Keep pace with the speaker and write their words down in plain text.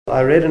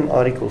I read an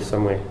article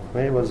somewhere.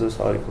 Where was this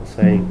article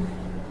saying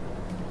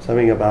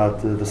something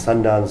about the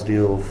Sundowns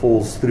deal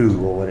falls through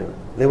or whatever?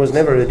 There was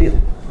never a deal.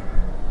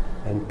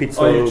 And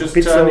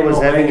Pizzo was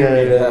having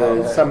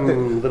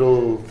some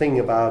little thing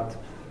about,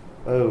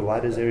 oh, why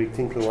does Eric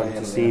Tinkler want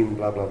to see him,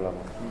 blah, blah, blah.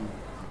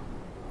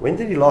 When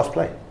did he last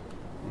play?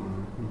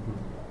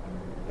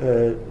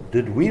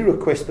 Did we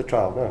request the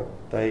trial? No.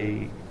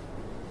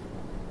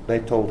 They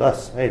told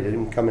us, hey, let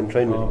him come and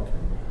train with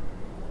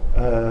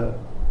him.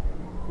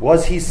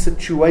 Was his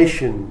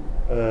situation,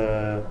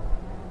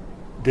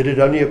 did it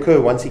only occur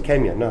once he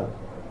came here? No.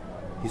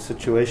 His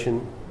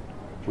situation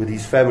with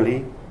his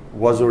family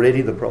was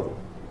already the problem.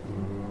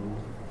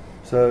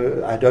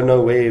 So I don't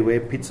know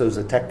where Pizzo's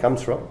attack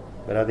comes from,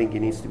 but I think he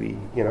needs to be,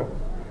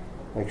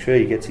 make sure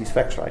he gets his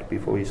facts right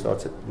before he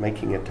starts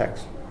making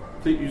attacks.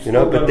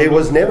 But there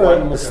was never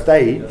a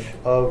stage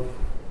of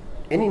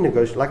any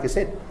negotiation. Like I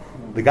said,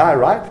 the guy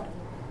arrived,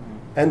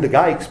 and the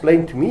guy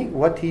explained to me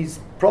what his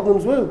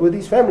problems were with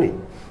his family.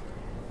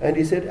 And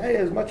he said, hey,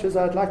 as much as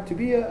I'd like to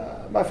be,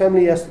 my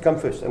family has to come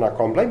first, and I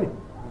can't blame him.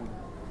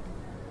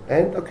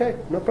 And okay,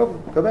 no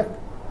problem, go back.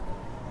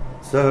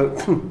 So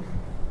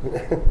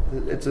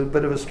it's a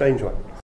bit of a strange one.